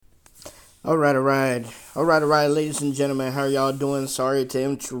All right, ladies and gentlemen. How are y'all doing? Sorry to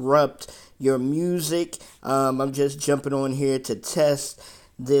interrupt your music. I'm just jumping on here to test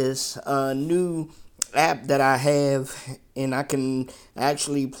this new app that I have, and I can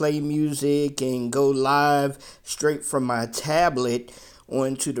actually play music and go live straight from my tablet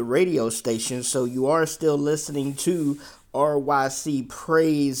onto the radio station. So you are still listening to RYC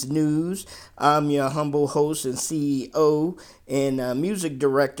Praise News. I'm your humble host and CEO and music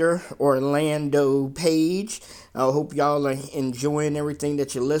director, Orlando Page. I hope y'all are enjoying everything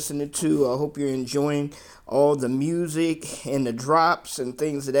that you're listening to. I hope you're enjoying all the music and the drops and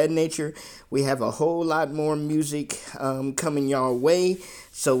things of that nature. We have a whole lot more music coming your way.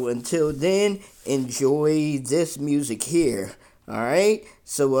 So until then, enjoy this music here. All right.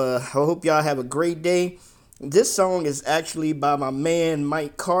 So I hope y'all have a great day. This song is actually by my man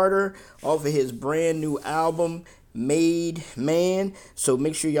Mike Carter off of his brand new album, Made Man. So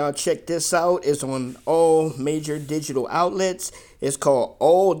make sure y'all check this out. It's on all major digital outlets. It's called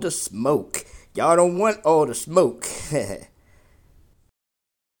All the Smoke. Y'all don't want all the smoke.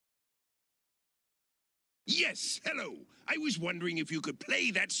 Yes, hello. I was wondering if you could play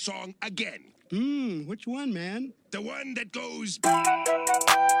that song again. Which one, man? The one that goes...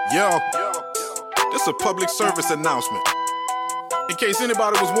 Yo, this is a public service announcement. In case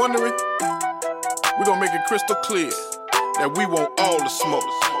anybody was wondering, we're gonna make it crystal clear that we want all the smoke.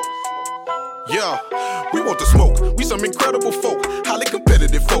 Yeah, we want the smoke. We some incredible folk, highly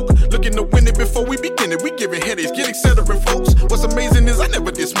competitive folk. Looking to win it before we begin it. We giving headaches, get accelerating folks. What's amazing is I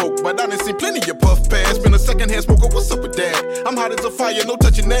never did smoke, but I done seen plenty of puff pass. Been a secondhand smoker, what's up with that? I'm hot as a fire, no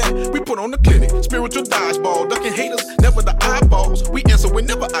touching that. We put on the clinic, spiritual dodgeball, ducking haters, never the eyeballs. We answer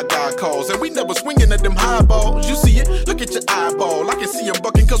whenever our God calls, and we never swinging at them high balls. You see it? Look at your eyeball. I can see him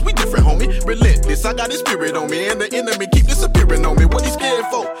bucking cause we different, homie. Relentless, I got his spirit on me, and the enemy keep disappearing on me. What he scared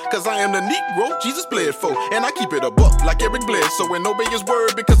for? Cause I am the Negro Jesus bled for, and I keep it a buck like Eric Bledsoe, and obey his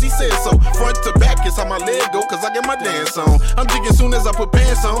word because he said so. Front to back is how my leg go, cause I get my dance on. I'm jigging soon as I put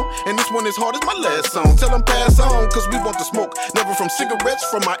pants on, and this one is hard as my last song. Tell him pass on, cause we want the smoke. Never from cigarettes,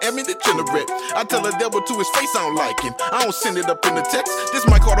 from Miami to Generette. I tell the devil to his face I don't like him. I don't send it up in the text. This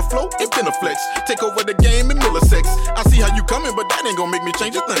mic call the flow, it been a flex. Take over the game in millisex. I see how you coming, but that ain't gonna make me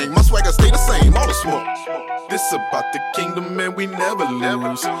change a thing. My swagger stay the same, all the smoke. This about the kingdom, and we never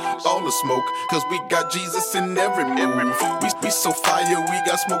lose. All the smoke, cause we got Jesus in every move. We so fire, we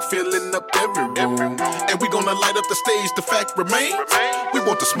got smoke filling up every room. And we gonna light up the stage, the fact remains. We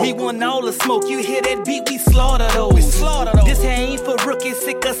want the smoke. We want all the smoke, you hear that beat, we slaughter those. This here ain't for rookies,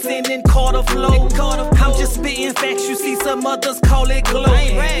 sick of sin and Carter flow. I'm just spitting facts, you see some others call it glow.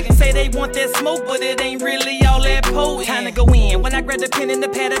 Say they want that smoke, but it ain't really all that potent. Time to go in, when I grab the pen and the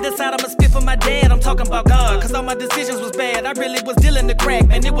pad, I decide I'ma spit for my dad. I'm talking about God, cause all my decisions was bad. I really was dealing the crack,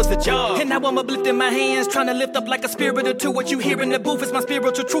 man, it was a job. And now I'm uplifting my hands, trying to lift up like a spirit or two. What you hear in the booth is my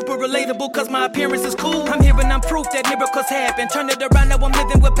spiritual truth, but relatable cause my appearance is cool. I'm here and I'm proof that miracles happen. Turn it around, now I'm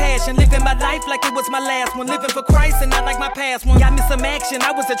living with passion. Living my life like it was my last one. Living for Christ and not like my past one. Got me some action,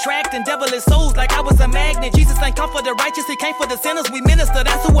 I was attracting devilish souls like I was a magnet. Jesus ain't come for the righteous, he came for the sinners. We minister,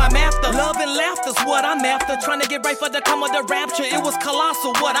 that's who I'm after. Love and laughter's what I'm after. Trying to get right for the come of the rapture. It was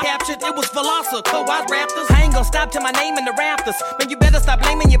colossal, what I captured, it was philosophical. Co-op raptors, I ain't gonna stop till my name in the rafters. Man, you better stop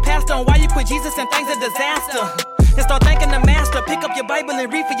blaming your pastor on why you quit Jesus and things a disaster. And start thanking the master. Pick up your Bible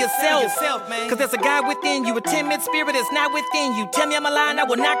and read for yourself, man. Cause there's a God within you, a timid spirit is not within you. Tell me I'm a lie and I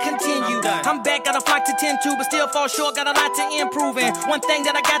will not continue. I'm back, got a flock to tend to, but still fall short, got a lot to improve. And one thing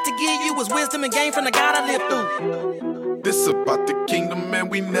that I got to give you is wisdom and gain from the God I live through. This about the kingdom, and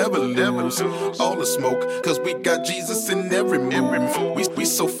we never lose. All the smoke, cause we got Jesus in every move. We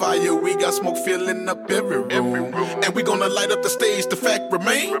so fire, we got smoke filling up every room. And we gonna light up the stage, the fact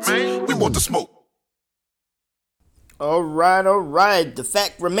remains. We want the smoke. All right. The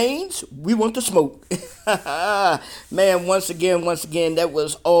fact remains, we want the smoke. Man, once again, that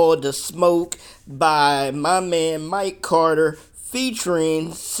was All the Smoke by my man Mike Carter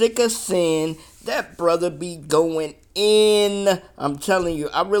featuring Sick of Sin. That brother be going in. I'm telling you,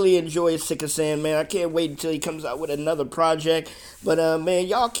 I really enjoy Sick of Sin, man. I can't wait until he comes out with another project. But, man,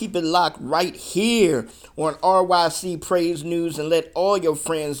 y'all keep it locked right here on RYC Praise News and let all your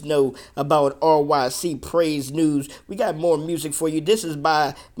friends know about RYC Praise News. We got more music for you. This is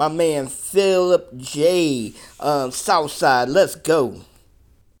by my man Philip J. Southside. Let's go.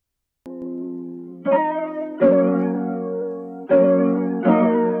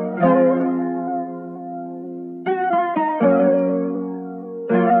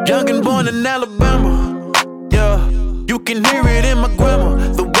 Young and born in Alabama, yeah. You can hear it in my grammar.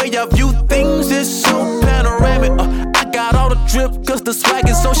 The way I view things is so panoramic. I got all the drip cause the swag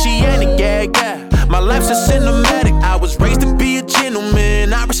is oceanic, yeah. My life's a cinematic. I was raised to be a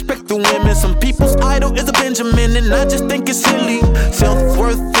gentleman. I respect the women. Some people's idol is a Benjamin, and I just think it's silly.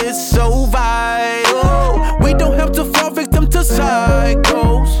 Self-worth is so vital. We don't have to fall victim to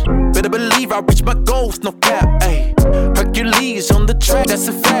cycles. Better believe I reach my goals, no cap, ayy. Hercules on the track, that's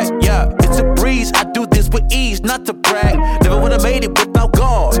a fact, yeah. It's a breeze, I do this with ease, not to brag. Never would've made it without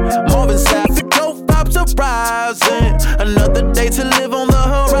God. Marvin Sapp, the dope vibes are rising. Another day to live on the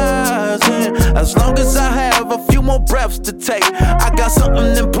horizon. As long as I have a few more breaths to take, I got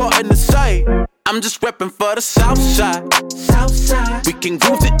something important to say. I'm just reppin' for the south side. Southside. We can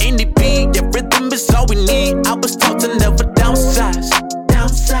groove to any beat, yeah, rhythm is all we need. I was taught to never downsize.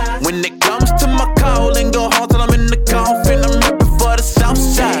 When it comes to my call and go hard till I'm in the coffin, I'm reppin' for the south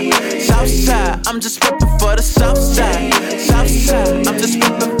side. Southside. I'm just reppin' for the south side. Southside. I'm just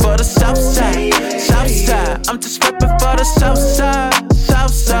reppin' for the south side. Southside. I'm just reppin' for the south side.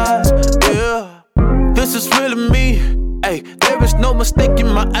 Southside. Yeah. This is really me. Ay, there is no mistaking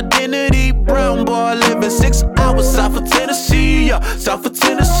my identity. Brown boy living 6 hours south of Tennessee, yeah, south of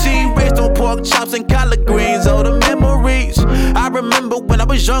Tennessee. Raised on pork chops and collard greens, all the memories. I remember when I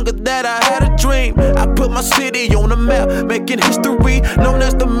was younger that I had a dream. I put my city on the map, making history. Known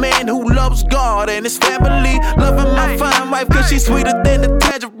as the man who loves God and his family. Loving my fine wife cause she's sweeter than the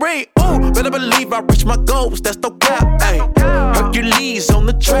tangerine. Ooh, better believe I reach my goals, that's no cap, ay. Hercules on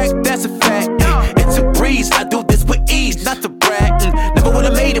the track, that's a fact, ay. It's a breeze, I do this with ease, not to brag, never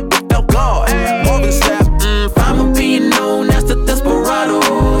would've made it without God. Marvin Sapp, if I'm being known as the desperado,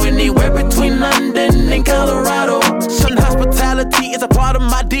 anywhere between London and Colorado. Sun hospitality is a part of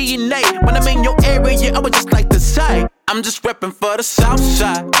my DNA. When I'm in your area, I would just like to say, I'm just reppin' for the south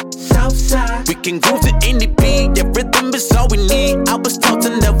side. Southside. We can groove to any beat, yeah, rhythm is all we need. I was taught to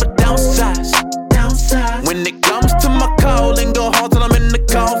never downsize. When it comes to my call and go hard till I'm in the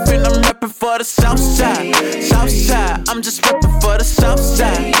coffin, I'm reppin' for the south side. Southside. I'm just reppin' for the south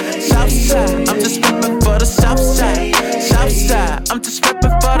side. Southside. I'm just reppin' for the south side. Southside. I'm just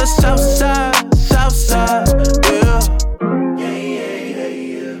reppin' for the south side. Southside. Yeah.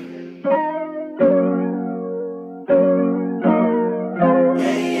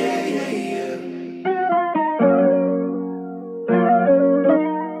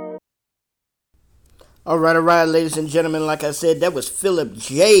 All right, ladies and gentlemen, like I said, that was Philip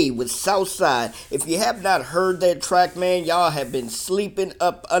J with Southside. If you have not heard that track, man, y'all have been sleeping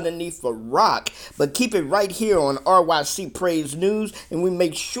up underneath a rock. But keep it right here on RYC Praise News, and we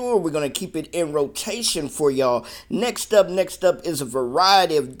make sure we're going to keep it in rotation for y'all. Next up is a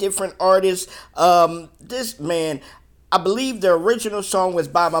variety of different artists. This man, I believe the original song was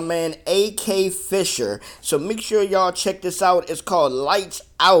by my man A.K. Fisher. So make sure y'all check this out. It's called Lights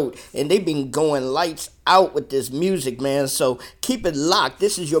Out. And they've been going lights out with this music, man. So keep it locked.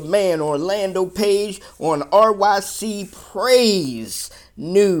 This is your man Orlando Page on RYC Praise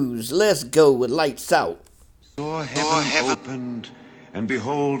News. Let's go with Lights Out. Saw heaven opened, and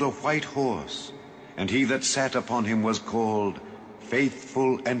behold a white horse. And he that sat upon him was called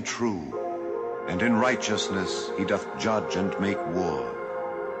Faithful and True. And in righteousness he doth judge and make war.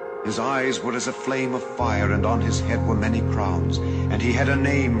 His eyes were as a flame of fire, and on his head were many crowns. And he had a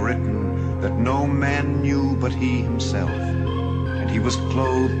name written that no man knew but he himself. And he was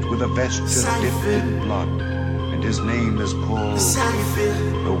clothed with a vesture dipped in blood, and his name is called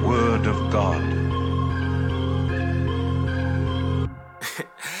the Word of God.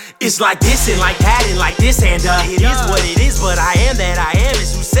 It's like this and like that and like this and it is what it is, but I am that I am.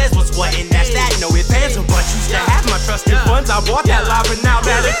 It's who says what's what and that's that. No ifs, ands, or buts. Used to have my trusted funds. I bought that live, but now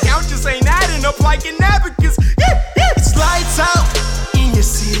that account just ain't adding up like an abacus. It's lights out in your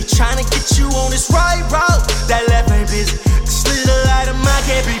city, trying to get you on this right route. That left ain't busy. This little light of mine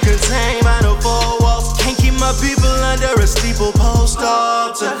can't be contained by no four walls. Can't keep my people under a steeple post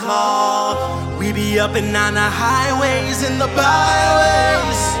altar call. We be up and down the highways and the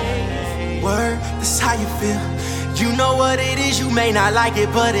byways. Word, this how you feel. You know what it is, you may not like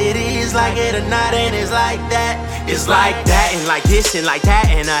it, but it is like it or not, and it's like that. It's like that, and like this, and like that,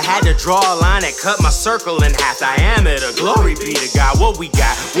 and I had to draw a line that cut my circle in half. Diameter, glory be to God. What we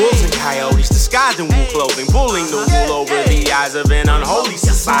got? Wolves and coyotes, disguised in wool clothing, pulling the wool over the eyes of an unholy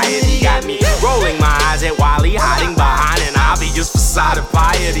society. Got me rolling my eyes at Wally, hiding behind an obvious facade of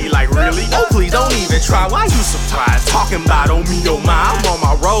piety. Like really? Oh please, don't even try. Why you surprised? Talking about oh me, oh my, I'm on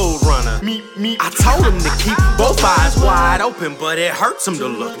my road runner. Me. I told them to keep both eyes wide open, but it hurts them to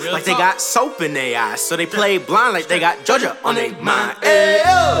look like they got soap in their eyes, so they play blind like they got Georgia on their mind.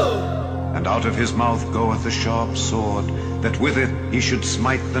 Ayo. And out of his mouth goeth a sharp sword, that with it he should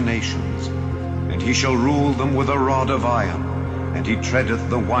smite the nations. And he shall rule them with a rod of iron, and he treadeth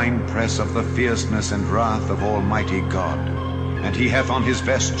the winepress of the fierceness and wrath of Almighty God. And he hath on his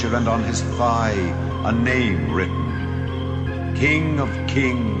vesture and on his thigh a name written, King of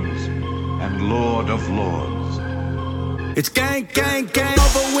Kings and Lord of Lords. It's gang, gang, gang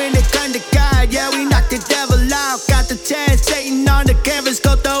over when it come to God. Yeah, we knock the devil out. Got the chance, Satan on the canvas,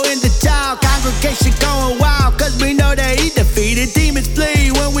 go throw in the towel. Congregation going wild, cause we know that he defeated. Demons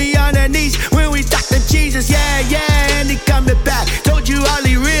flee when we on our knees, when we talk to Jesus. Yeah, yeah, and he coming back. Told you all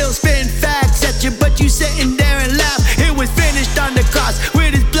he real, spitting facts at you, but you sitting there and laugh. It was finished on the cross,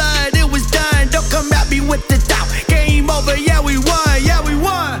 with his blood, it was done. Don't come at me with the doubt. Game over, yeah, we won, yeah, we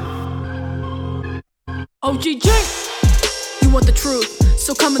won. OGG, you want the truth,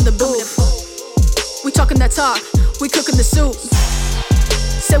 so come in the booth. We talking that talk, we cooking the soup.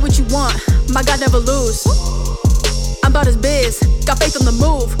 Say what you want, my God never lose. I'm about his biz, got faith on the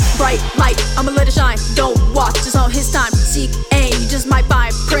move. Bright light, I'ma let it shine. Don't watch, just on his time. Seek, aim, you just might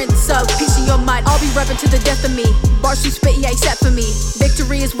find Prince of peace in your mind. I'll be rapping to the death of me. Bars you spit, yeah, except for me.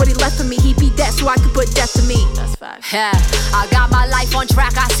 Victory is what he left for me. He beat death so I could put death to me. That's fact. Yeah, I got my life on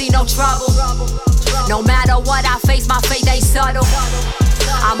track, I see no trouble. No matter what I face, my faith ain't subtle.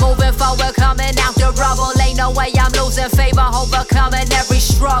 I'm moving forward, coming out the rubble. Ain't no way I'm losing favor, overcoming every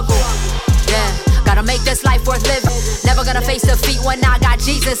struggle. Yeah, gotta make this life worth living. Never gonna face defeat when I got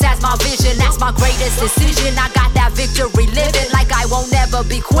Jesus as my vision. That's my greatest decision. I got that victory living like I won't ever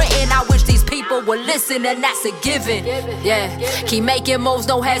be quitting. I wish these people would listen, and that's a given. Yeah, keep making moves,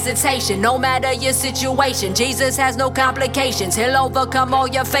 no hesitation. No matter your situation, Jesus has no complications. He'll overcome all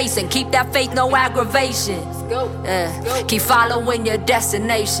you're facing. Keep that faith, no aggravation. Yeah, keep following your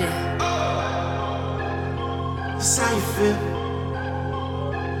destination. That's how you feel.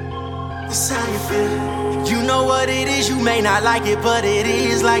 That's how you feel. You know what it is, you may not like it, but it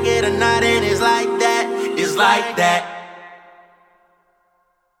is like it or not, and it's like that. It's like that.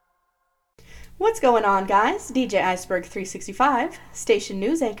 What's going on, guys? DJ Iceberg 365, station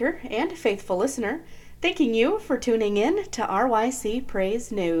news anchor and faithful listener, thanking you for tuning in to RYC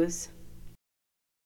Praise News.